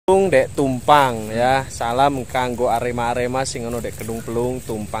dek tumpang ya. Salam kanggo Arema sing ono dek Kedung Pelung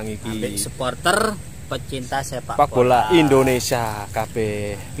tumpang iki. Suporter pecinta sepak bola Indonesia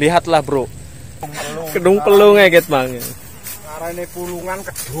kabeh. Lihatlah, Bro. Kedung Pelung ket Mang. Arane pulungan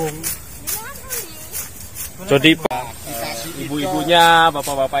kedung. Jadi ibu-ibunya,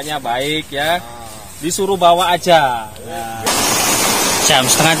 bapak-bapaknya baik ya. Disuruh bawa aja. Nah. Jam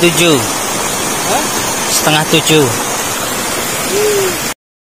 6:30. Hah? 6:30.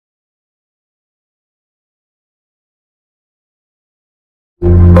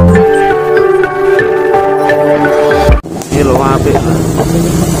 Ini loh apik.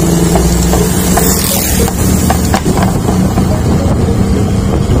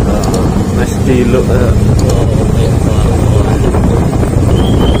 Mas diluk.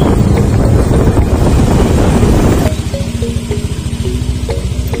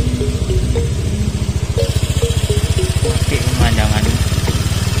 Pemandangan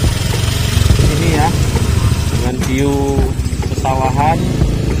Ini ya, dengan view pesawahan,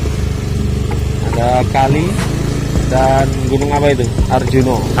 ada kali dan gunung apa itu?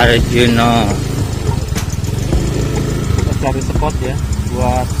 Arjuna. Kita cari spot ya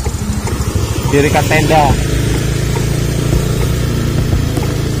buat dirikan tenda.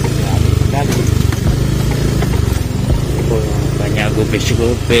 Ya, sekali. oh, banyak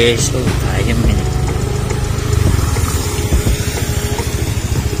gubes ayam ini.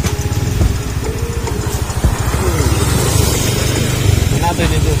 Enak tuh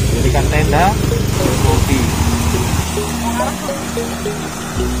ini tuh, dirikan tenda, kopi.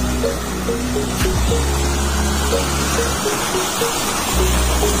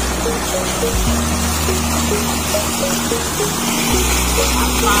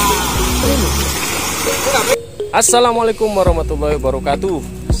 Assalamualaikum warahmatullahi wabarakatuh.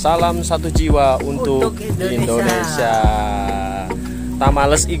 Salam satu jiwa untuk Indonesia.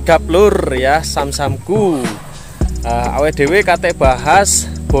 Tamales igap lur ya, sam-samku. Awet dewe kate bahas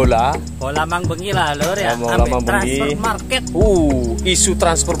bola Mang bengi lah lur ya. Bola mang bengi. Transfer market. Isu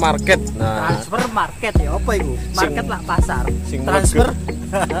transfer market. Nah, Transfer market ya apa ibu? Market lah pasar. Transfer.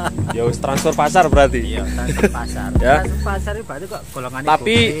 Ya wis transfer pasar berarti. Iya, transfer pasar. Ya. Transfer pasar itu berarti kok golongan.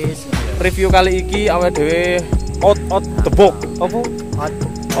 Tapi review kali iki awet dewe out the box. Apa?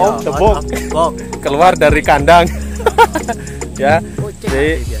 Out the box. Keluar dari kandang. Ya.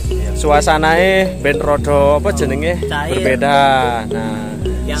 Jadi suasananya ben rodo apa jenenge berbeda. Nah,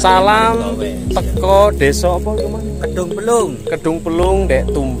 salam teko desa apa kemana? Kedung Pelung dek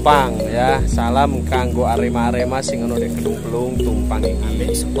tumpang ya. Salam kanggo Arema sing ono dek Kedung Pelung tumpang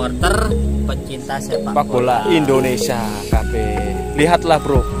iki. Suporter pecinta sepak bola Indonesia kabeh. Lihatlah,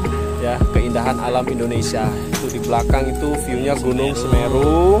 Bro. Ya, keindahan alam Indonesia. Itu di belakang itu view-nya Gunung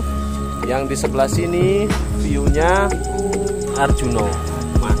Semeru. Yang di sebelah sini view-nya Arjuna.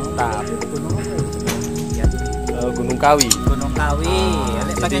 Mantap. Gunung Kawi.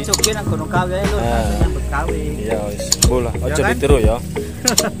 Lek pengen sugih nang Gunung Kawi ae lho, nyambut Kawi. Iya wis. Bola, aja ditiru ya.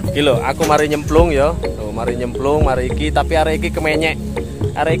 Iki lho, aku mari nyemplung ya. Tuh, mari nyemplung, mari iki tapi arek iki kemenyek.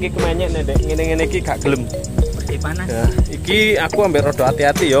 Arek iki kemenyek nek ngene-ngene iki gak gelem. Mesti panas. Ya, iki aku ambil rodo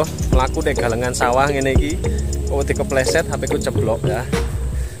hati-hati yo. Melaku dek galengan sawah ngene iki. Oh, dikepleset HP ku ceblok ya.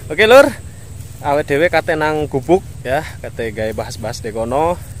 Oke, Lur. Awet dhewe kate nang gubuk ya, kate gawe bahas-bahas dek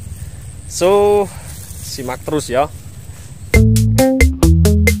kono. So, simak terus ya.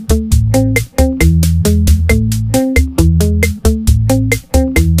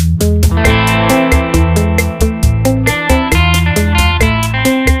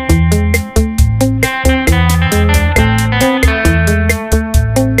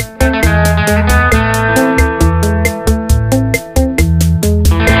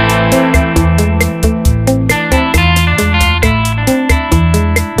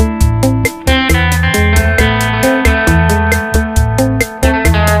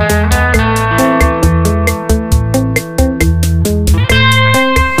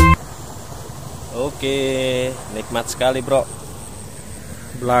 Oke, nikmat sekali, Bro.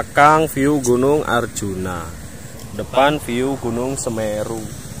 Belakang view Gunung Arjuna, depan view Gunung Semeru.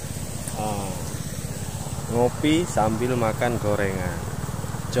 Ngopi sambil makan gorengan.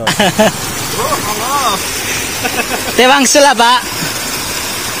 Jos. Allah. Tewang sela, Pak.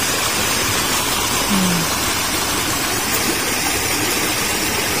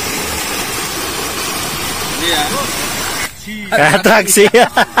 Iya. Atraksi.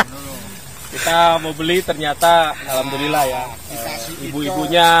 Kita mau beli ternyata alhamdulillah ya.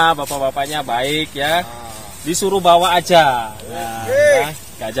 Ibu-ibunya, bapak-bapaknya baik ya. Disuruh bawa aja. Nah, ya,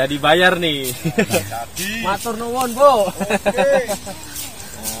 gak jadi bayar nih. Matur nuwun, Bu. Nah,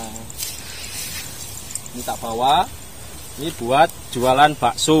 ini tak bawa. Ini buat jualan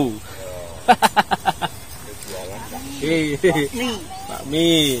bakso. Bakmi,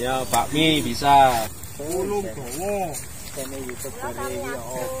 ya bakmi bisa. Pulungdowo. Kene YouTuber ya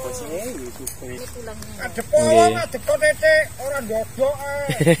opo sih YouTuber. Adep tete ora ndodok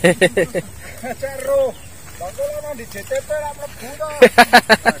ae. Seru. Bakul ana di JTP ra mlebu to.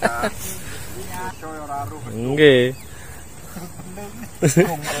 Ora aruh. Nggih.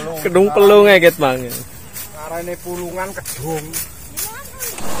 Kedung pelung ket mang. Arene pulungan kedung.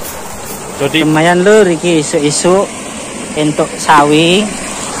 Jadi Lumayan lur iki isu-isu entuk sawi.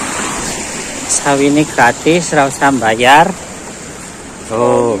 Sawi ini gratis, ora usah bayar.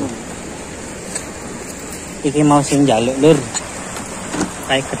 Oh. Iki mau sing njaluk lur.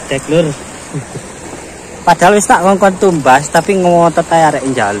 Kayak gedek lur. Padahal wis tak ngongkon tumbas tapi ngotot ae arek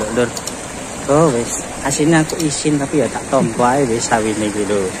njaluk lur. Oh wis, asine aku isin tapi ya tak tompo ae wis sawine iki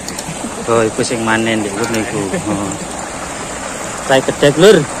lho. Oh iku sing manen ndek niku. Oh. Kayak gedek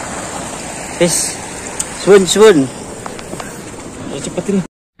lur. Wis. Suwun. Cepet ini.